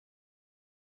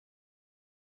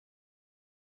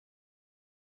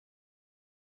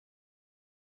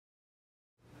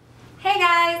Hey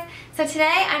guys! So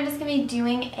today I'm just going to be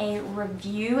doing a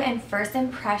review and first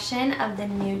impression of the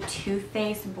new Too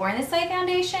Faced Born This Way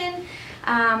foundation.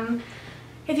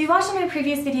 If you've watched my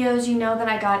previous videos, you know that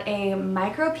I got a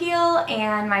micro peel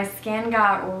and my skin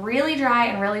got really dry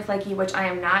and really flaky, which I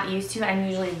am not used to. I'm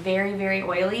usually very, very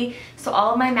oily. So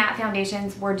all of my matte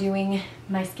foundations were doing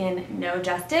my skin no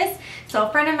justice. So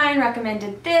a friend of mine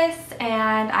recommended this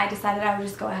and I decided I would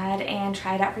just go ahead and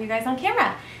try it out for you guys on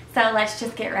camera. So let's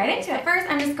just get right into it. First,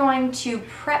 I'm just going to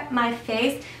prep my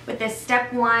face with this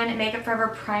Step 1 Makeup Forever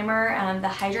primer, the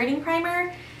hydrating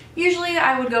primer. Usually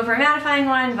I would go for a mattifying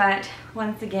one, but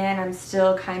once again, I'm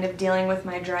still kind of dealing with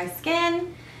my dry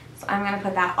skin. So I'm gonna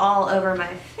put that all over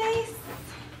my face.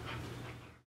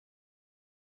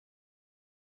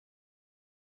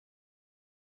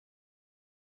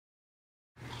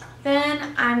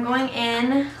 Then I'm going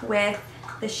in with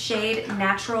the shade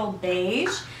Natural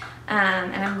Beige.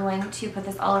 And I'm going to put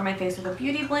this all over my face with a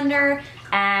beauty blender.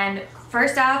 And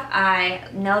first off, I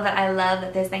know that I love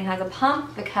that this thing has a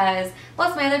pump because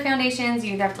most of my other foundations,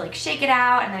 you have to like shake it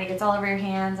out and then it gets all over your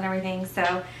hands and everything.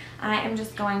 So I am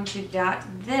just going to dot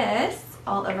this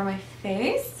all over my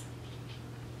face.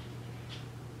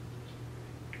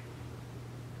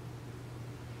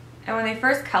 And when they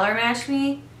first color matched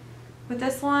me with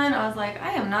this one, I was like,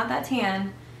 I am not that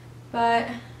tan, but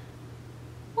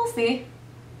we'll see.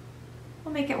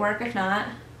 We'll make it work if not.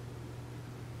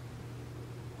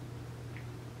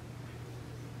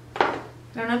 I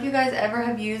don't know if you guys ever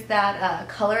have used that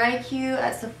Color IQ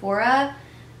at Sephora,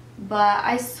 but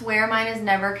I swear mine is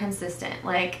never consistent.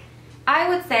 Like, I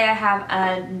would say I have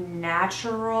a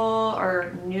natural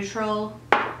or neutral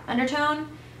undertone,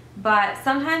 but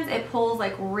sometimes it pulls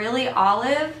like really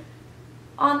olive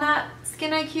on that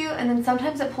Skin IQ, and then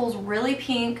sometimes it pulls really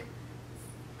pink.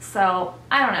 So,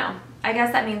 I don't know. I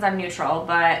guess that means I'm neutral,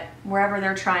 but wherever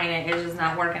they're trying it, it's just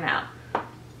not working out.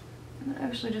 I'm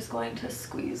actually just going to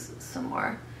squeeze some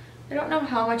more. I don't know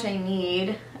how much I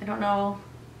need. I don't know.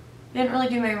 I didn't really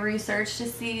do my research to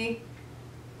see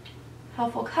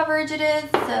how full coverage it is,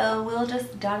 so we'll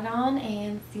just dot it on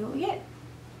and see what we get.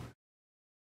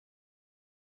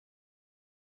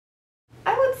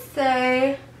 I would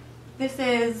say this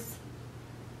is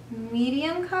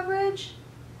medium coverage.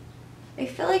 I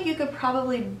feel like you could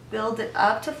probably build it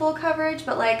up to full coverage,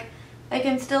 but like I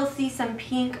can still see some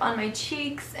pink on my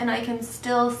cheeks and I can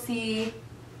still see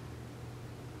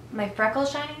my freckles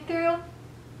shining through.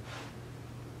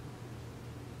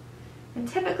 And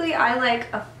typically I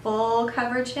like a full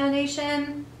coverage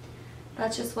foundation.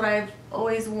 That's just what I've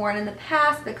always worn in the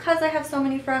past because I have so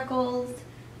many freckles.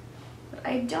 But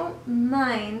I don't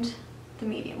mind the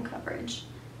medium coverage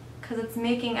because it's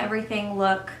making everything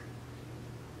look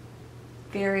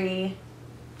very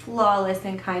flawless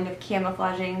and kind of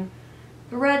camouflaging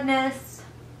the redness.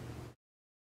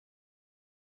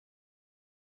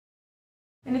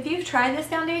 And if you've tried this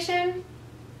foundation,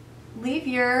 leave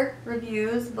your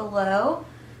reviews below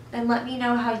and let me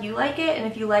know how you like it and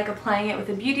if you like applying it with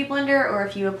a beauty blender or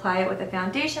if you apply it with a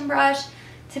foundation brush.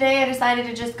 Today I decided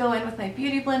to just go in with my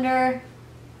beauty blender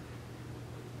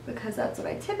because that's what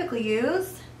I typically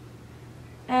use,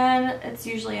 and it's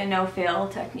usually a no-fail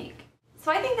technique. So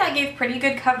I think that gave pretty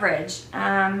good coverage.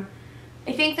 I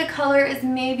think the color is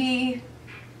maybe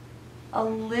a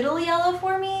little yellow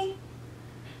for me.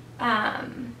 At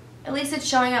least it's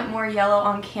showing up more yellow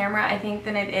on camera, I think,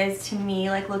 than it is to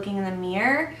me, like looking in the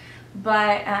mirror.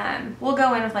 But we'll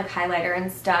go in with like highlighter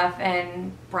and stuff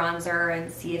and bronzer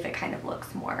and see if it kind of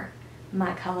looks more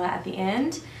my color at the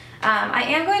end. I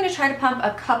am going to try to pump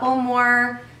a couple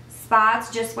more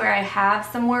spots just where I have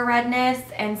some more redness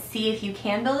and see if you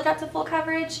can build it up to full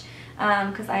coverage,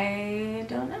 because I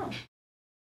don't know.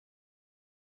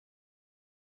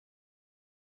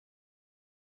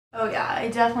 Oh yeah, I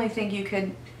definitely think you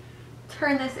could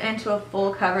turn this into a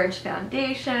full coverage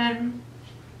foundation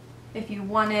if you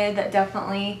wanted. That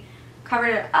definitely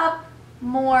covered it up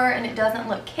more and it doesn't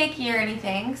look cakey or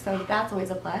anything, so that's always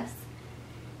a plus.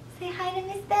 Say hi to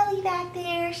Miss Belly back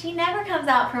there. She never comes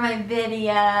out for my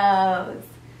videos.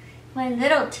 My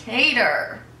little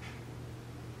tater.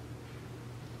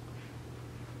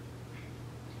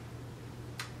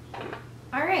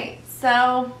 Alright,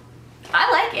 so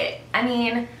I like it. I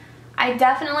mean, I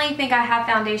definitely think I have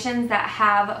foundations that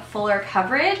have fuller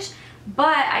coverage, but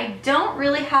I don't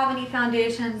really have any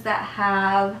foundations that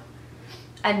have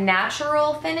a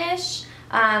natural finish.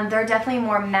 They're definitely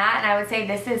more matte, and I would say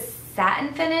this is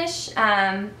satin finish,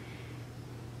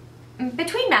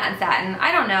 between matte and satin,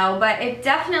 I don't know, but it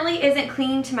definitely isn't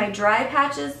clinging to my dry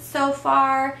patches so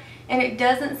far, and it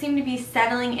doesn't seem to be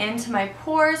settling into my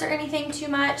pores or anything too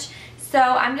much. So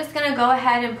I'm just gonna go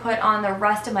ahead and put on the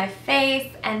rest of my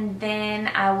face, and then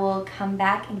I will come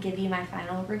back and give you my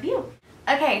final review.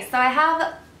 Okay, so I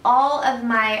have all of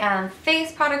my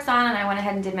face products on, and I went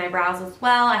ahead and did my brows as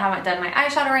well. I haven't done my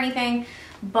eyeshadow or anything,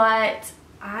 but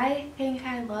I think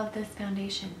I love this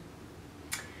foundation.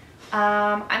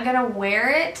 I'm gonna wear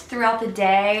it throughout the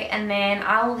day, and then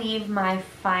I'll leave my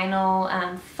final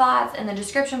thoughts in the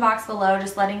description box below,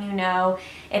 just letting you know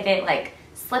if it like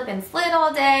slip and slid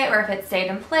all day or if it stayed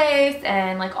in place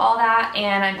and like all that.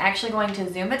 And I'm actually going to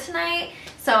Zumba tonight,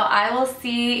 so I will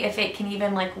see if it can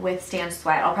even like withstand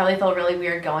sweat. I'll probably feel really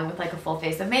weird going with like a full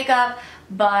face of makeup,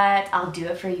 but I'll do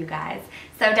it for you guys.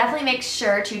 So definitely make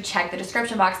sure to check the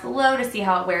description box below to see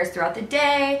how it wears throughout the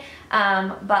day.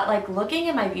 But like looking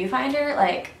in my viewfinder,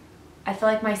 like I feel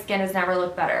like my skin has never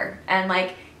looked better. And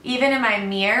like even in my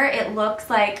mirror, it looks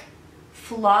like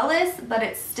flawless, but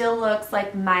it still looks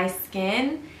like my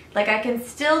skin. Like I can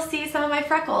still see some of my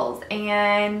freckles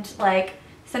and like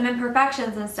some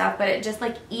imperfections and stuff, but it just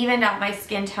like evened out my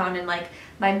skin tone, and like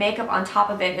my makeup on top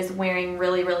of it is wearing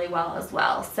really, really well as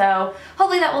well. So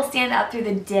hopefully that will stand up through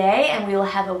the day and we will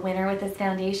have a winner with this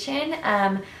foundation.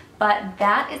 But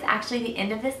that is actually the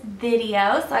end of this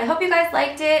video. So I hope you guys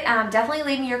liked it. Definitely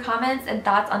leave me your comments and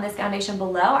thoughts on this foundation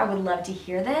below. I would love to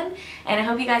hear them. And I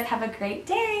hope you guys have a great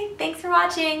day. Thanks for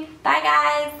watching. Bye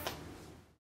guys.